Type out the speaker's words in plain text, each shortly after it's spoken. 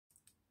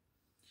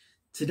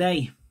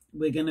Today,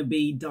 we're going to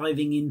be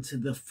diving into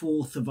the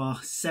fourth of our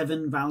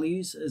 7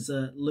 values as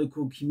a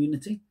local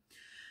community.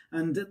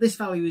 And this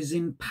value is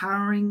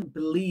empowering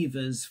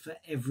believers for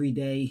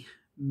everyday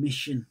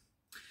mission.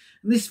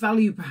 And this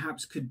value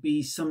perhaps could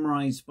be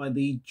summarized by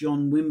the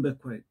John Winbow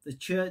quote: "The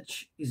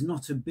church is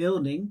not a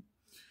building,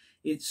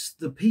 it's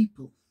the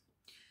people.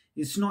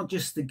 It's not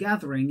just the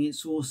gathering,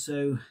 it's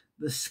also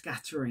the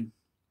scattering."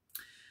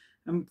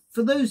 And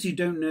for those who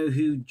don't know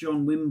who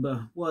John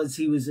Winbow was,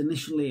 he was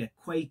initially a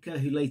Quaker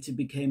who later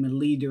became a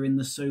leader in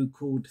the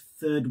so-called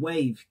Third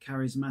Wave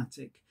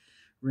charismatic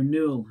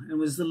renewal and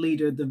was the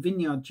leader of the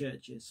Vineyard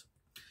churches.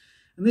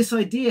 And this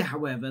idea,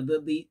 however,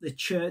 that the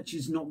church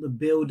is not the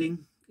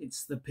building,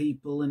 it's the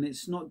people, and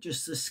it's not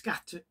just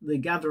the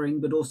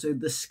gathering, but also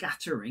the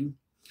scattering,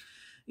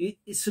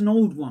 it's an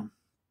old one.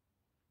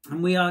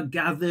 And we are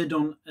gathered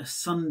on a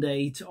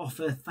Sunday to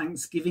offer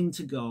thanksgiving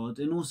to God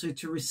and also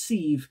to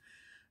receive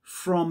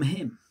from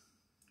him,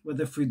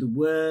 whether through the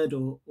word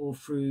or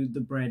through the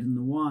bread and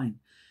the wine.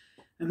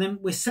 And then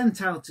we're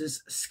sent out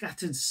as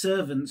scattered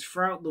servants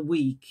throughout the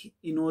week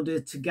in order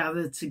to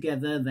gather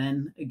together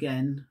then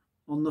again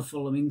on the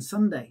following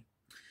Sunday.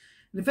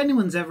 And if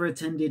anyone's ever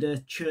attended a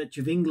Church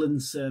of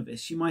England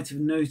service, you might have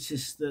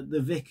noticed that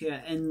the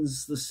vicar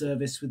ends the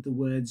service with the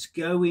words,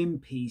 "Go in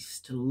peace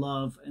to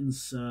love and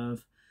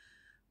serve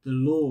the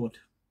Lord."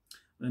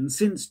 And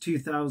since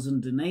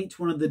 2008,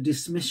 one of the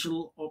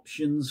dismissal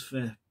options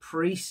for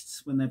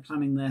priests when they're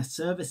planning their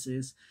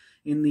services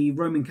in the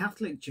Roman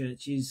Catholic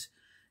Church is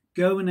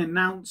go and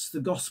announce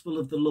the gospel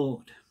of the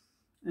Lord.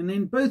 And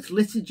in both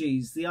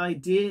liturgies, the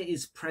idea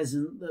is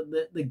present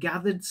that the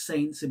gathered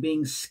saints are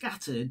being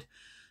scattered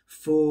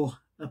for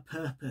a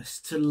purpose,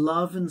 to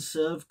love and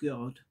serve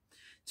God,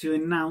 to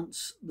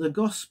announce the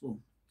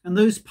gospel. And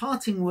those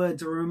parting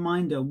words are a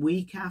reminder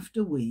week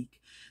after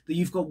week that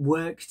you've got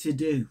work to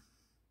do.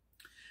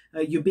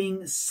 You're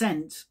being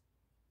sent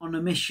on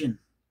a mission.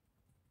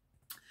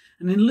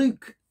 And in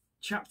Luke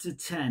chapter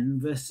 10,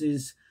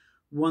 verses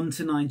 1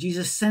 to 9,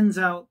 Jesus sends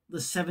out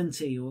the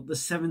 70 or the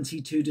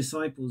 72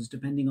 disciples,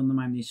 depending on the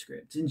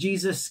manuscript. And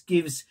Jesus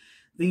gives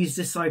these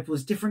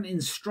disciples different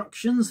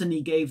instructions than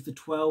he gave the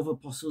 12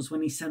 apostles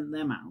when he sent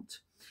them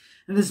out.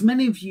 And as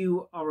many of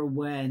you are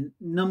aware,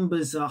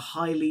 numbers are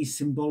highly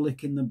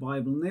symbolic in the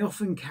Bible, and they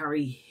often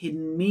carry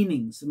hidden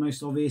meanings. The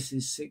most obvious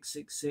is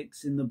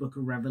 666 in the book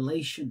of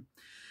Revelation.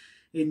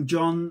 In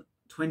John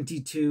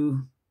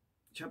 22,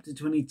 chapter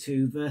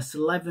 22, verse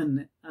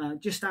 11,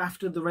 just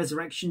after the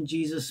resurrection,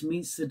 Jesus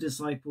meets the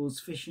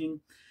disciples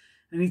fishing,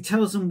 and he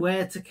tells them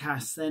where to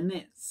cast their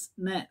nets,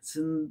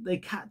 and they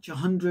catch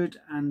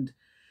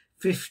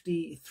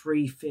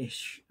 153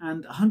 fish,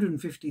 and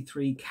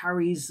 153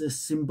 carries the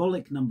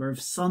symbolic number of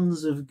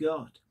sons of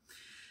God.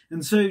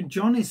 And so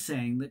John is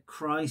saying that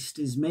Christ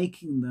is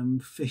making them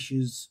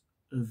fishers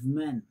of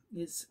men.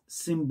 It's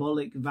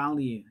symbolic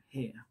value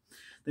here.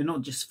 They're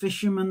not just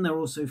fishermen, they're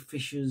also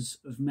fishers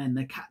of men.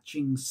 They're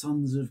catching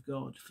sons of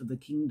God for the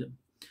kingdom.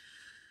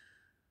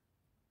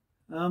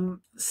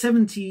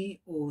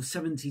 70 or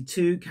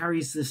 72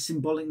 carries the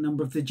symbolic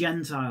number of the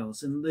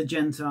Gentiles and the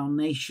Gentile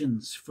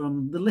nations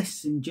from the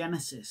list in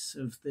Genesis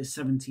of the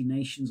 70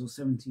 nations or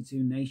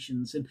 72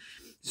 nations. And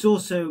it's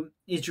also,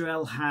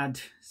 Israel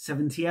had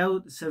 70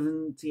 elders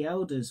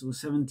or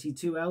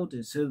 72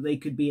 elders, so they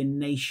could be a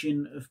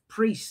nation of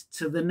priests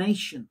to the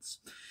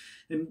nations.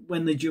 And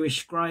when the Jewish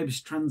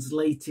scribes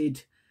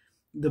translated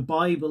the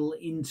Bible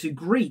into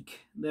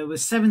Greek, there were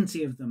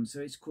 70 of them. So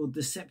it's called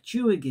the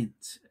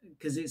Septuagint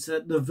because it's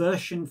the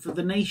version for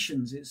the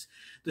nations. It's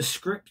the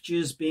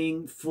scriptures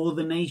being for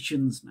the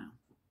nations now.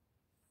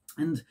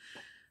 And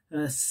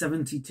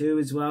 72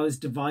 as well is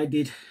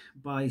divided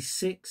by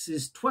 6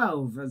 is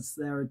 12, as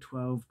there are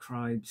 12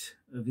 tribes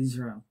of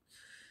Israel.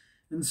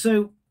 And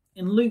so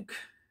in Luke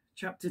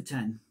chapter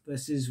 10,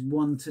 verses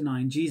 1 to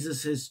 9,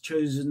 Jesus has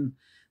chosen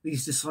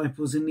these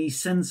disciples and he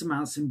sends them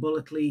out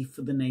symbolically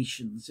for the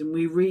nations. And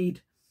we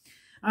read,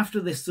 "After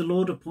this, the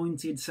Lord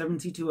appointed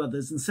 72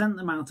 others and sent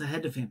them out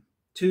ahead of him,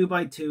 2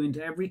 by 2,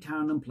 into every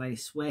town and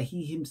place where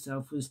he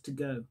himself was to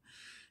go.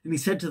 And he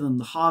said to them,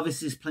 'The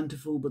harvest is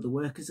plentiful, but the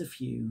workers are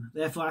few.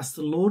 Therefore ask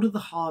the Lord of the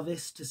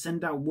harvest to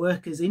send out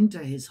workers into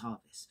his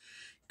harvest.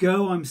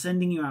 Go, I'm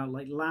sending you out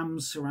like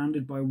lambs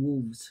surrounded by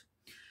wolves.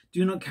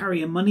 Do not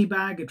carry a money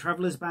bag, a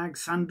traveller's bag,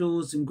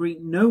 sandals, and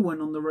greet no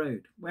one on the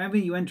road. Wherever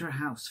you enter a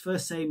house,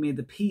 first say, may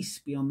the peace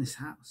be on this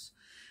house.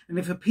 And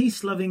if a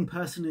peace-loving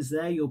person is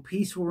there, your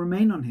peace will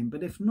remain on him,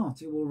 but if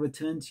not, it will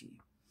return to you.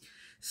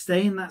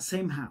 Stay in that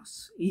same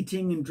house,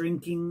 eating and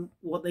drinking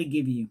what they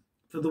give you,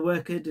 for the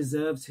worker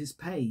deserves his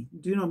pay.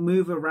 Do not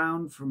move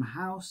around from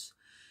house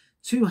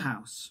to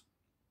house.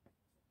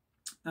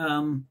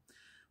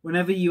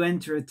 Whenever you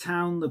enter a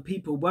town, the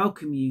people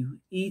welcome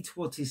you. Eat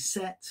what is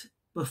set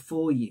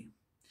before you.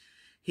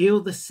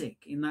 Heal the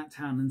sick in that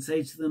town and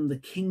say to them, the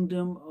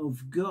kingdom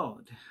of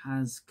God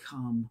has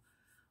come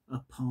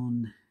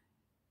upon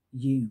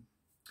you.'"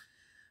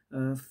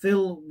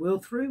 Phil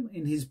Wilthrew,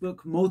 in his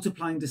book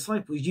Multiplying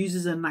Disciples,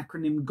 uses an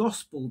acronym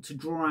GOSPEL to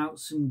draw out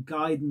some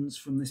guidance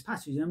from this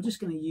passage. And I'm just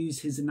going to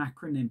use his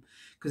acronym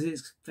because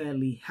it's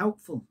fairly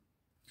helpful.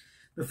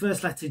 The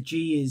first letter,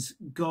 G, is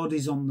God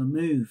is on the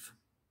move.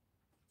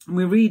 And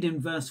we read in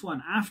verse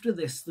 1, after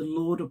this the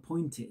Lord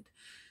appointed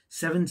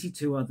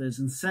 72 others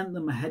and sent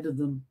them ahead of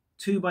them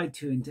 2 by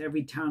 2 into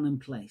every town and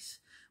place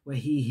where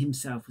he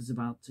himself was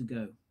about to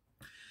go.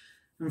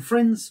 And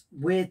friends,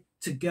 we're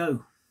to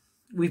go.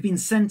 We've been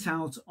sent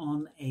out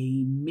on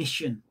a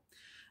mission.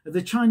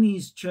 The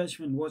Chinese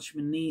churchman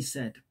Watchman Nee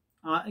said,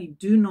 I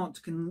do not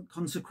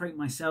consecrate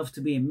myself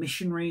to be a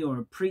missionary or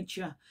a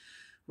preacher.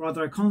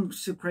 Rather, I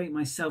consecrate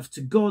myself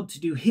to God to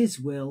do his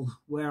will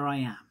where I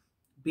am,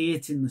 be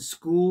it in the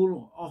school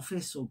or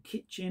office or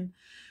kitchen,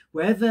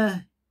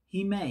 wherever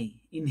he may,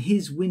 in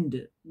his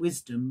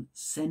wisdom,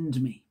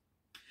 send me.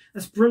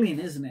 That's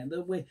brilliant, isn't it?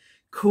 That we're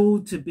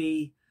called to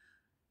be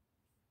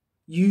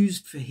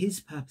used for his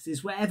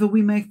purposes wherever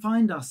we may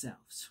find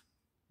ourselves,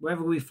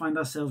 wherever we find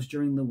ourselves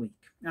during the week.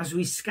 As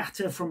we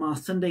scatter from our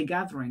Sunday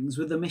gatherings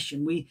with a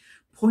mission, we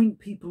point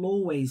people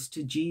always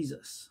to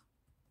Jesus.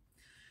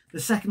 The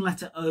second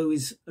letter, O,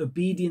 is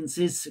obedience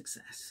is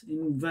success.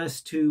 In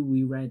verse 2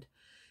 we read,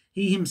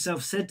 he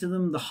himself said to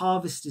them, the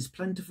harvest is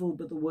plentiful,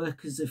 but the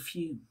workers are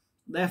few.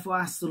 Therefore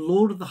ask the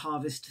Lord of the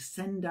harvest to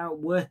send out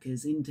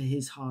workers into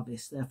his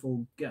harvest.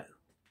 Therefore go.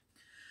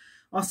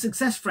 Our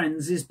success,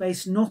 friends, is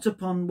based not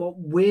upon what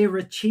we're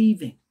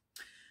achieving,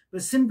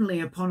 but simply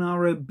upon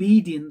our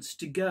obedience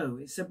to go.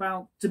 It's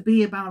to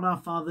be about our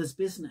Father's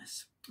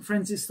business.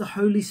 Friends, it's the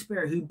Holy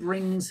Spirit who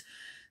brings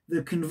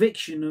the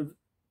conviction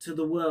to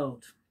the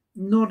world,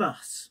 not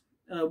us.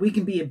 We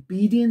can be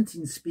obedient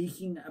in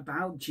speaking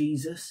about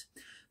Jesus,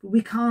 but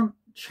we can't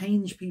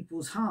change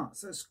people's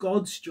hearts. That's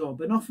God's job.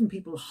 And often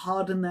people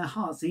harden their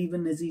hearts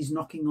even as he's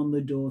knocking on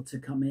the door to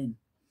come in.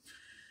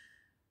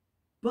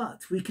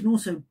 But we can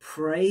also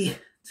pray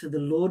to the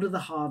Lord of the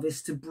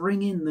harvest to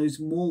bring in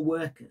those more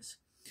workers.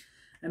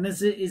 And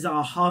as it is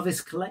our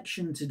harvest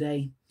collection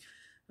today,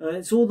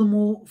 it's all the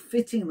more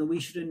fitting that we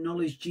should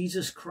acknowledge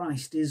Jesus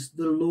Christ is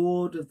the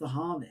Lord of the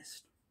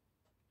harvest.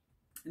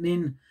 And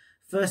in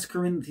 1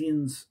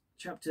 Corinthians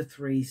chapter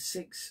 3,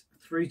 6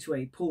 through to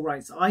 8, Paul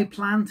writes, I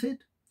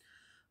planted,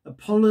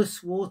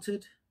 Apollos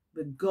watered,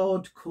 but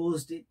God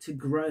caused it to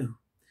grow.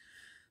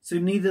 So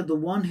neither the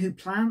one who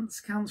plants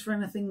counts for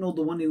anything, nor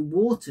the one who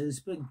waters,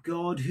 but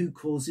God who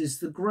causes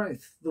the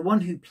growth. The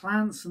one who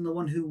plants and the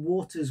one who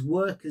waters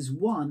work as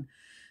one,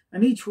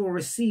 and each will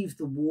receive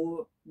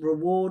the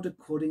reward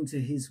according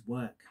to his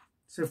work.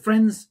 So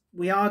friends,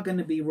 we are going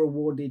to be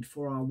rewarded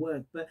for our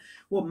work, but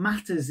what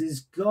matters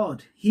is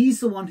God. He's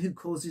the one who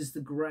causes the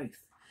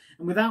growth.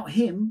 And without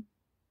him,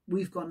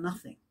 we've got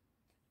nothing.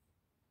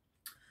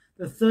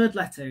 The third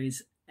letter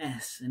is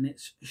S, and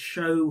it's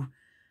show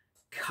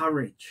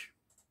courage.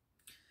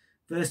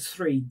 Verse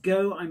 3,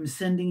 go, I'm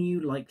sending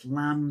you like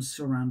lambs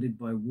surrounded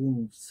by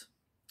wolves.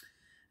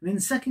 And in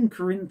 2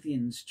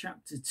 Corinthians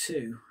chapter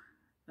 2,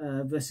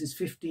 verses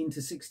 15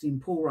 to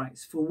 16, Paul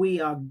writes, for we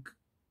are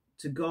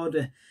to God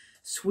a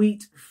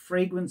sweet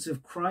fragrance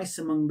of Christ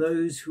among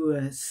those who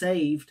are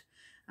saved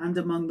and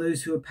among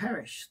those who are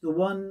perished. The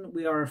one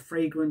we are a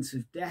fragrance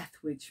of death,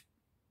 which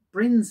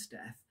brings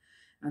death,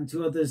 and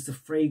to others the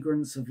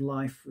fragrance of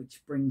life,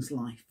 which brings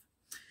life.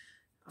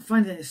 I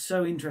find it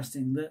so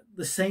interesting that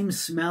the same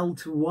smell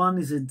to one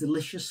is a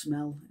delicious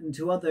smell, and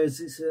to others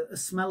it's a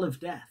smell of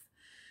death.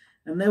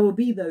 And there will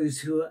be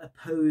those who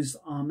oppose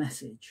our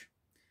message.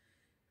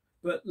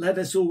 But let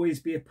us always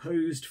be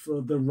opposed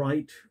for the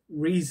right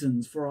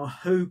reasons, for our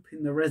hope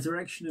in the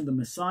resurrection of the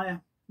Messiah,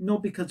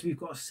 not because we've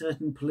got a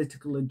certain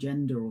political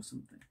agenda or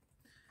something.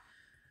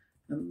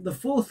 And the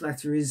fourth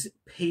letter is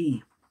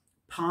P,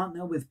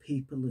 partner with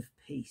people of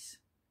peace.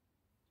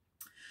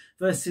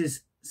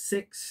 Verses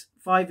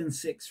 5 and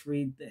 6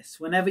 read this.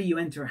 Whenever you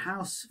enter a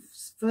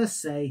house,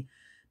 first say,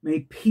 may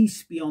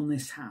peace be on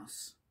this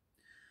house.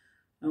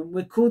 And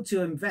we're called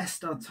to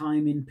invest our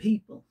time in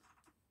people.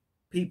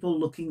 People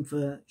looking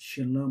for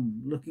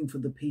shalom, looking for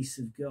the peace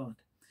of God.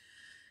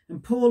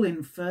 And Paul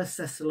in 1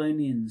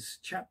 Thessalonians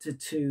chapter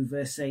 2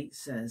 verse 8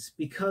 says,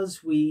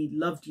 because we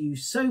loved you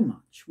so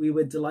much, we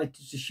were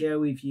delighted to share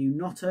with you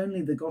not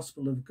only the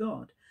gospel of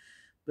God,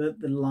 but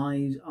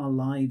our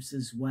lives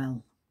as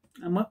well.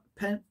 And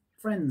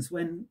friends,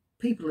 when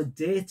people are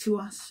dear to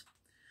us,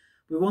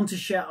 we want to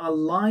share our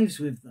lives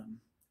with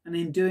them. And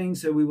in doing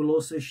so, we will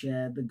also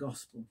share the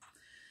gospel.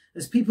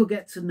 As people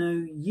get to know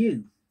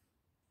you,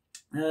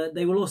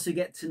 they will also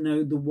get to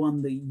know the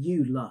one that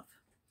you love.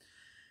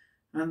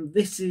 And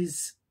this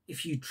is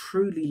if you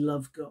truly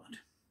love God.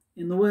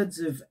 In the words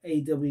of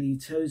A.W.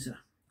 Tozer,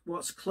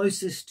 what's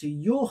closest to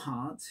your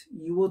heart,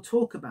 you will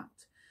talk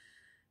about.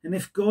 And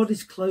if God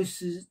is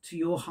closest to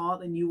your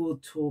heart, then you will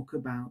talk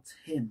about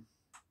him.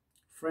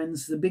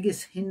 Friends, the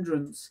biggest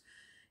hindrance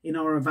in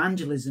our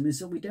evangelism is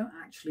that we don't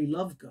actually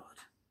love God,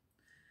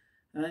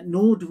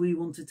 nor do we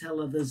want to tell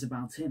others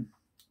about him.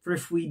 For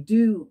if we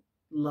do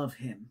love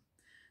him,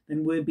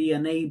 then we'll be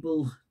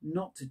unable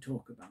not to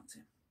talk about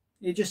him.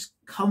 It just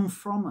come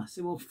from us.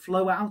 It will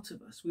flow out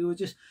of us. We will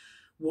just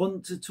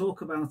want to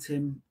talk about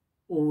him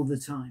all the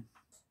time.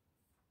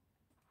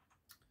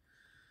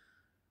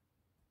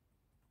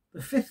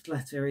 The fifth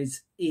letter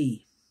is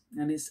E,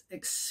 and it's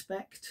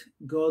expect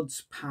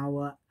God's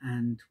power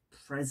and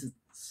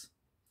presence.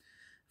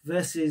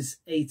 Verses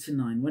 8 to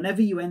 9.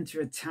 Whenever you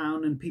enter a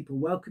town and people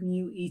welcome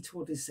you, eat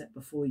what is set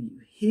before you.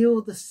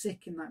 Heal the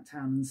sick in that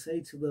town and say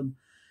to them,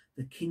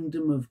 the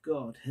kingdom of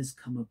God has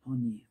come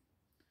upon you.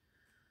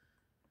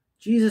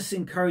 Jesus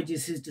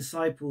encourages his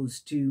disciples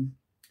to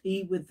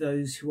eat with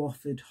those who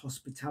offered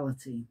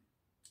hospitality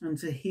and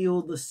to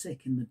heal the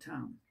sick in the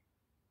town.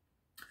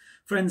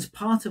 Friends,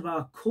 part of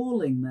our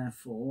calling,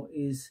 therefore,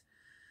 is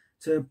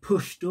to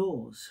push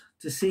doors,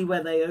 to see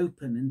where they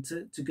open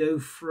and to go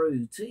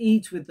through, to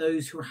eat with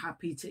those who are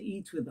happy to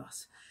eat with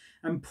us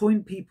and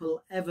point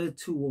people ever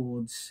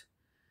towards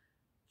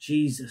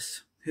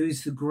Jesus, who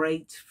is the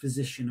great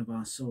physician of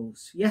our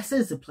souls. Yes,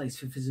 there's a place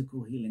for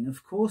physical healing.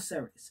 Of course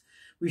there is.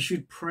 We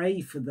should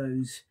pray for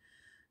those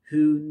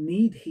who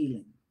need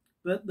healing.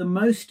 But the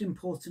most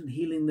important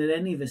healing that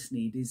any of us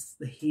need is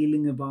the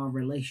healing of our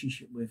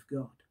relationship with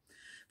God.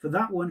 For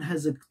that one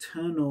has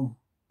eternal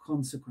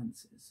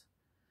consequences.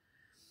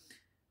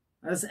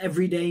 As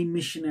everyday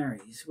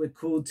missionaries, we're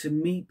called to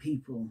meet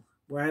people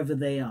wherever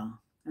they are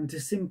and to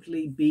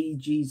simply be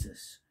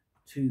Jesus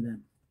to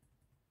them.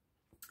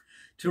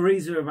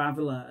 Teresa of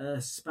Avila,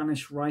 a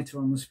Spanish writer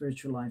on the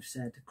spiritual life,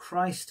 said,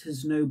 Christ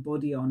has no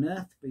body on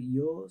earth but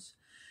yours,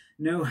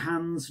 no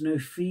hands, no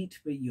feet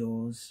but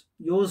yours.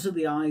 Yours are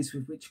the eyes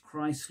with which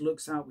Christ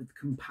looks out with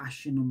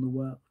compassion on the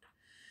world.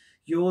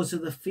 Yours are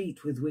the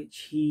feet with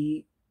which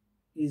he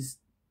is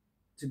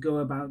to go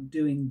about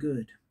doing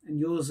good, and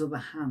yours are the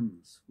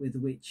hands with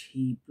which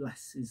he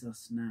blesses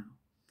us now.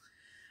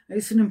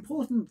 It's an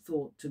important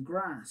thought to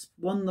grasp,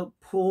 one that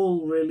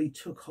Paul really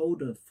took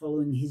hold of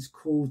following his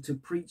call to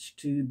preach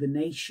to the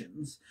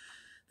nations,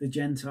 the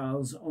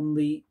Gentiles, on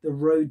the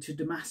road to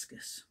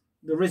Damascus.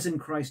 The risen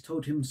Christ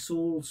told him,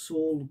 Saul,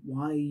 Saul,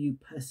 why are you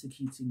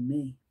persecuting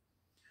me?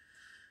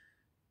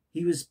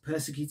 He was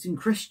persecuting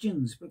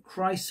Christians, but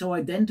Christ so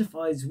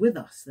identifies with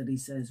us that he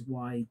says,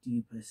 why do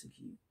you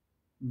persecute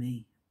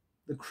me?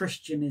 The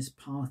Christian is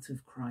part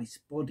of Christ's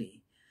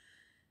body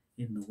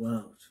in the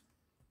world.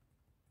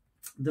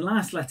 The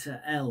last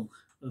letter, L,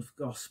 of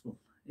gospel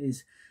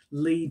is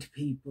lead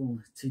people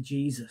to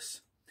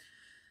Jesus.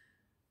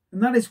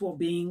 And that is what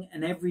being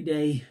an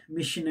everyday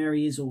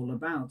missionary is all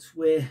about.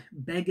 We're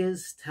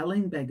beggars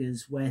telling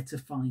beggars where to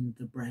find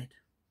the bread.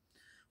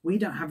 We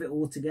don't have it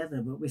all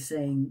together, but we're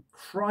saying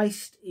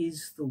Christ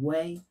is the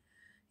way,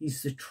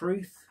 he's the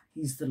truth,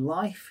 he's the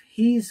life,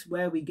 he's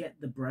where we get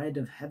the bread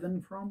of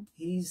heaven from,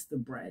 he's the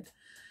bread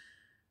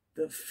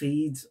that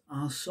feeds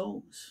our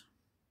souls.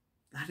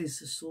 That is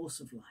the source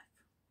of life.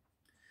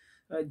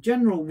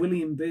 General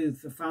William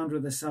Booth, the founder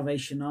of the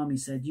Salvation Army,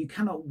 said, you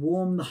cannot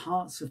warm the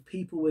hearts of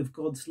people with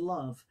God's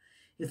love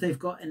if they've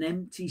got an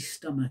empty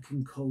stomach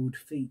and cold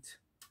feet.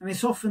 And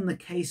it's often the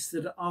case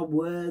that our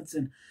words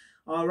and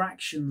our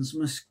actions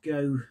must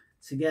go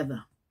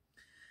together.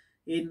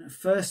 In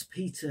 1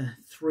 Peter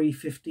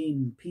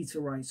 3:15, Peter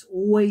writes,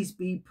 always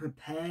be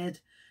prepared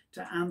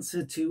to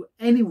answer to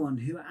anyone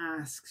who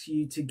asks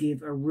you to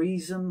give a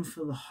reason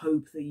for the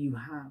hope that you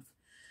have,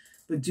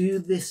 but do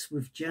this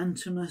with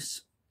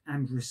gentleness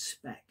and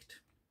respect.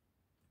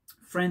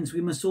 Friends,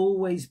 we must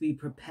always be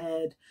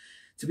prepared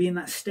to be in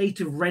that state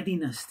of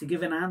readiness to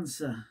give an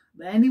answer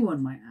that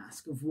anyone might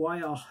ask of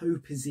why our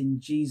hope is in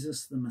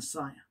Jesus the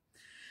Messiah.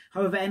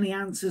 However, any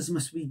answers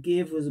must we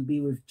give will be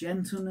with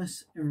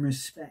gentleness and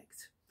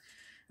respect.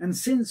 And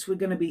since we're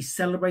going to be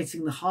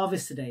celebrating the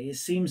harvest today, it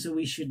seems that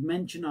we should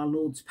mention our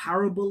Lord's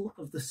parable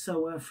of the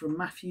sower from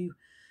Matthew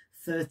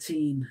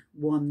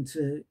 13:1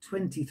 to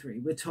 23.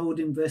 We're told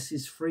in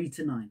verses 3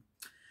 to 9.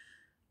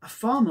 A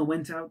farmer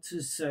went out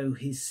to sow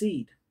his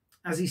seed.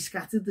 As he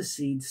scattered the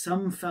seed,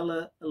 some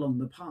fell along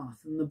the path,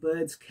 and the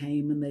birds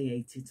came and they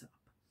ate it up.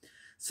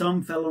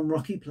 Some fell on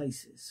rocky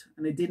places,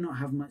 and it did not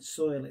have much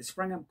soil. It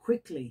sprang up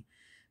quickly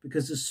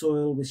because the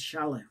soil was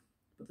shallow.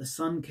 But the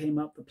sun came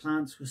up, the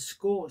plants were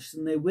scorched,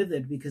 and they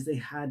withered because they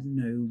had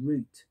no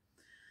root.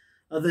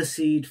 Other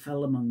seed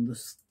fell among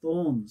the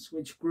thorns,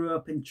 which grew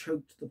up and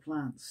choked the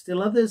plants.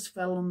 Still others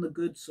fell on the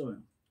good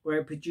soil, where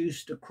it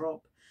produced a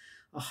crop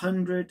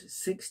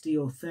 160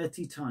 or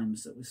 30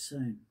 times that was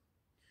sown.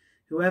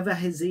 Whoever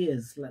has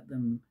ears, let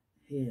them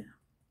hear.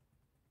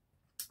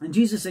 And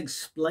Jesus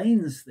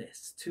explains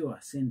this to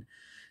us in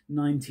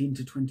 19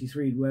 to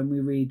 23, when we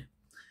read,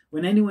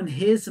 when anyone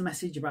hears the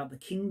message about the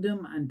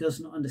kingdom and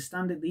does not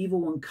understand it, the evil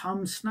one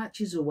comes,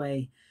 snatches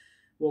away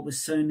what was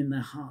sown in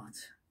their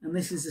heart. And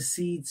this is the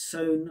seed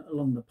sown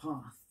along the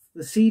path.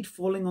 The seed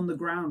falling on the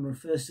ground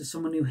refers to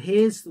someone who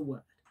hears the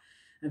word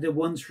and at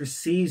once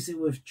receives it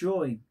with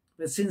joy.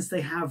 But since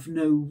they have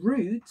no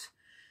root,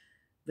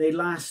 they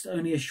last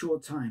only a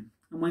short time.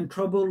 And when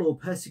trouble or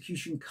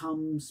persecution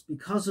comes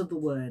because of the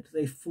word,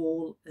 they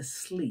fall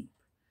asleep.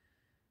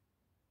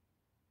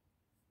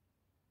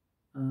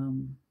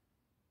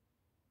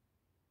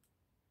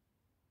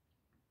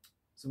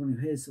 someone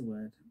who hears the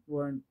word,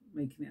 weren't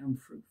making it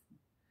unfruitful.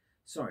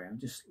 Sorry, I've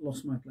just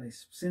lost my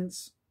place.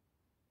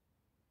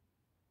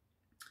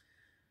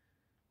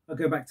 I'll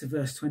go back to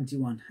verse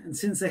 21. And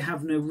since they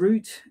have no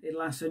root, it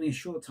lasts only a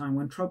short time.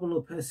 When trouble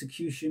or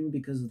persecution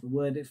because of the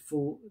word,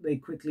 they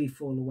quickly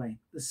fall away.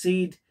 The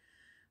seed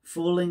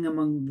falling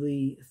among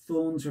the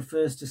thorns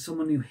refers to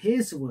someone who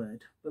hears the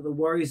word, but the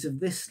worries of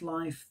this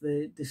life,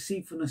 the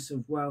deceitfulness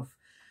of wealth,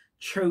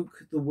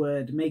 choke the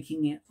word,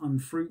 making it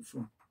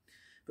unfruitful.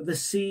 But the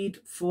seed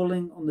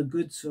falling on the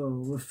good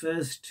soil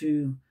refers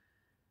to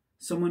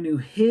someone who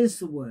hears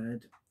the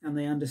word and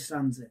they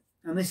understands it.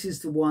 And this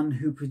is the one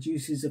who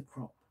produces a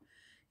crop,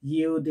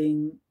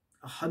 yielding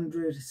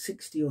 100,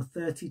 60 or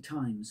 30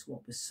 times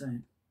what was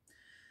sown.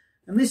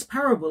 And this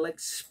parable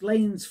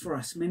explains for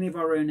us many of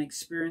our own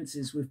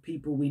experiences with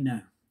people we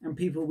know and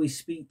people we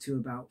speak to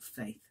about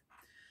faith.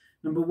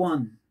 Number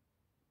one,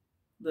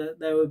 that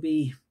there would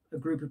be a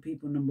group of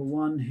people, number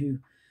one, who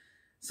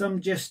some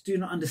just do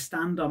not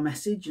understand our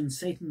message and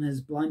Satan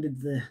has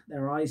blinded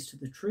their eyes to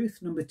the truth.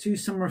 Number two,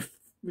 some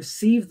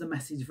receive the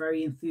message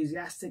very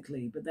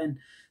enthusiastically, but then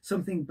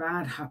something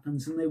bad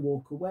happens and they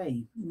walk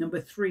away. Number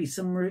three,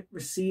 some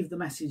receive the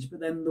message, but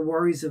then the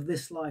worries of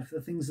this life, the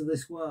things of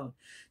this world,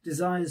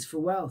 desires for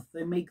wealth,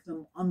 they make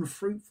them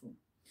unfruitful.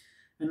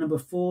 And number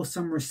four,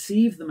 some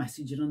receive the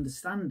message and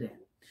understand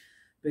it,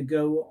 but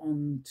go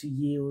on to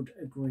yield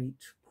a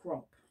great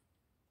crop.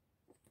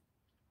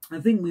 I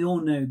think we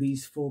all know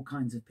these four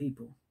kinds of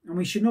people, and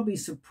we should not be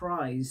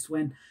surprised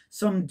when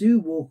some do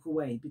walk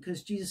away,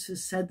 because Jesus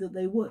has said that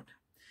they would.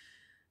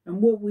 And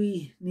what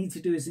we need to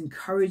do is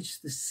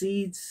encourage the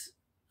seeds,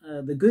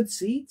 the good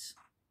seeds,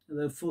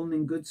 that have fallen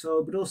in good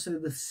soil, but also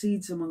the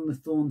seeds among the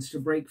thorns to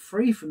break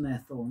free from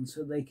their thorns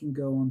so they can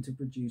go on to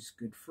produce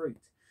good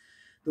fruit.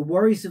 The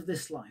worries of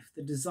this life,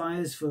 the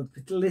desires for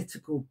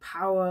political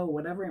power,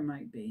 whatever it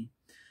might be,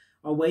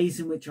 are ways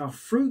in which our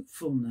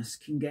fruitfulness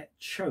can get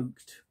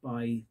choked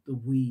by the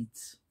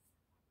weeds.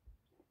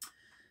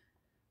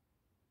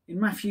 In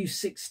Matthew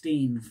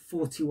 16,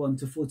 41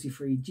 to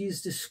 43,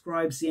 Jesus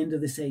describes the end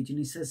of this age, and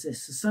he says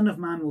this: the Son of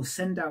Man will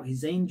send out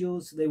his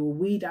angels, they will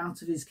weed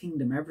out of his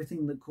kingdom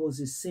everything that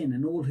causes sin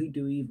and all who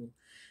do evil.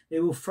 They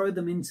will throw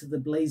them into the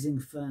blazing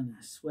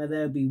furnace, where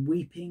there will be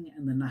weeping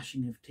and the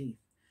gnashing of teeth.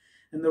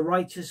 And the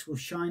righteous will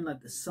shine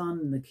like the sun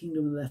in the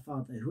kingdom of their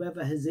Father.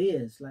 Whoever has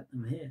ears, let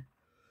them hear.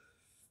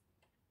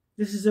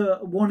 This is a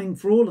warning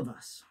for all of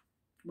us.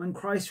 When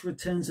Christ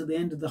returns at the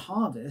end of the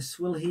harvest,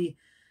 will he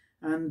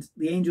and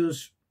the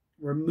angels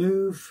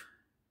remove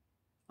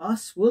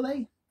us? Will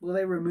they? Will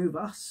they remove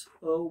us?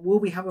 Or will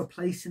we have a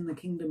place in the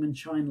kingdom and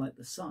shine like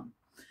the sun?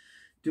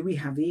 Do we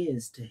have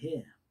ears to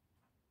hear?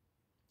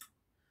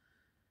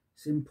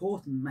 It's an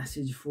important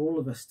message for all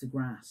of us to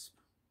grasp.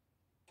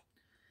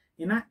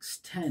 In Acts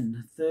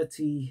 10,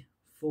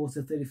 34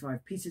 to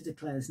 35, Peter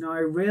declares, "Now I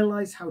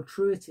realize how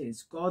true it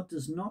is. God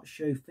does not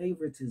show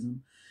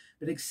favoritism,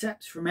 but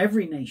accepts from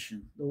every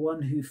nation the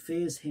one who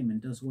fears him and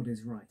does what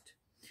is right."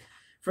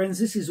 Friends,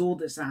 this is all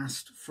that's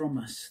asked from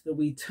us, that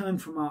we turn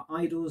from our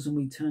idols and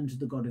we turn to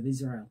the God of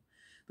Israel,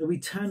 that we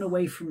turn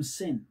away from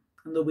sin,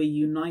 and that we're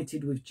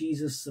united with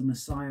Jesus, the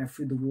Messiah,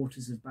 through the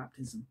waters of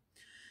baptism.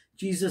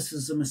 Jesus,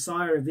 as the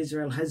Messiah of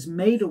Israel, has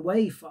made a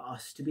way for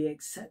us to be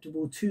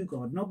acceptable to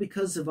God, not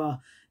because of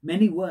our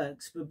many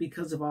works, but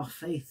because of our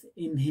faith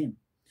in him.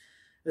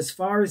 As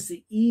far as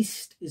the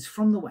east is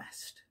from the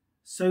west,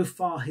 so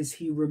far has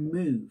he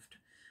removed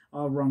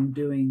our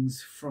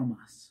wrongdoings from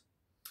us.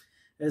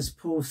 As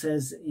Paul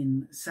says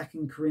in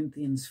 2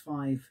 Corinthians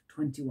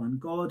 5:21,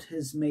 God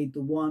has made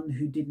the one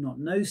who did not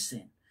know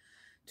sin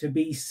to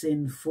be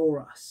sin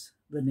for us,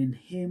 that in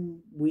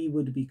him we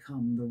would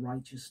become the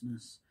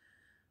righteousness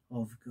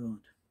of God.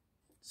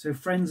 So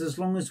friends, as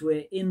long as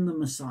we're in the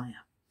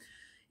Messiah,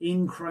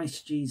 in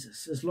Christ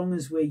Jesus, as long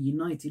as we're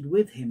united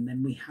with him,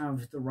 then we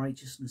have the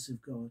righteousness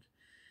of God,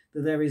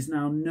 that there is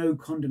now no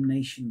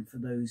condemnation for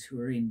those who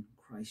are in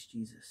Christ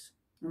Jesus.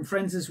 And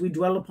friends, as we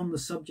dwell upon the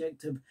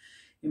subject of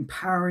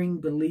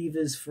empowering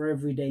believers for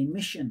everyday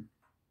mission,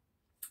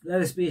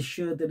 let us be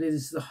assured that it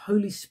is the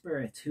Holy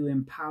Spirit who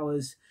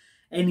empowers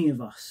any of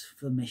us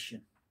for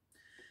mission.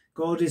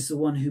 God is the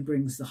one who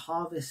brings the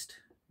harvest,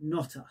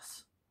 not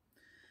us.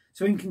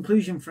 So in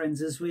conclusion,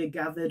 friends, as we are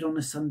gathered on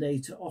a Sunday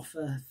to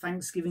offer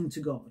thanksgiving to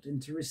God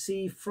and to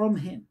receive from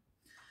him,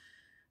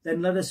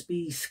 then let us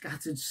be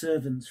scattered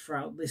servants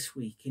throughout this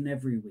week, in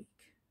every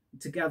week,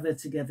 to gather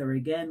together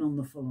again on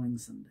the following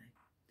Sunday.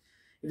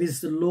 It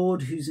is the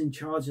Lord who's in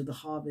charge of the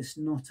harvest,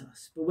 not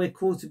us, but we're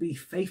called to be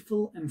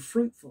faithful and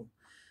fruitful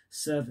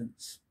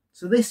servants.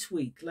 So this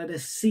week, let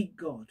us seek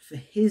God for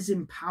his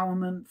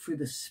empowerment through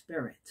the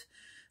Spirit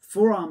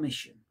for our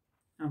mission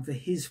and for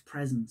his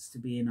presence to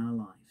be in our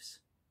lives.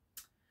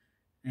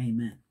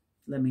 Amen.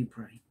 Let me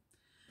pray.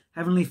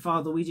 Heavenly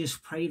Father, we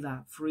just pray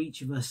that for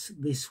each of us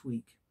this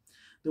week,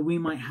 that we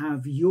might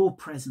have your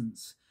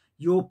presence,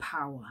 your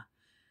power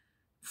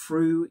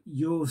through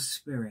your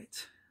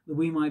Spirit, that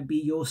we might be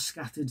your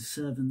scattered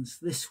servants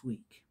this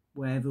week,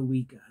 wherever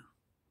we go.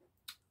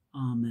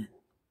 Amen.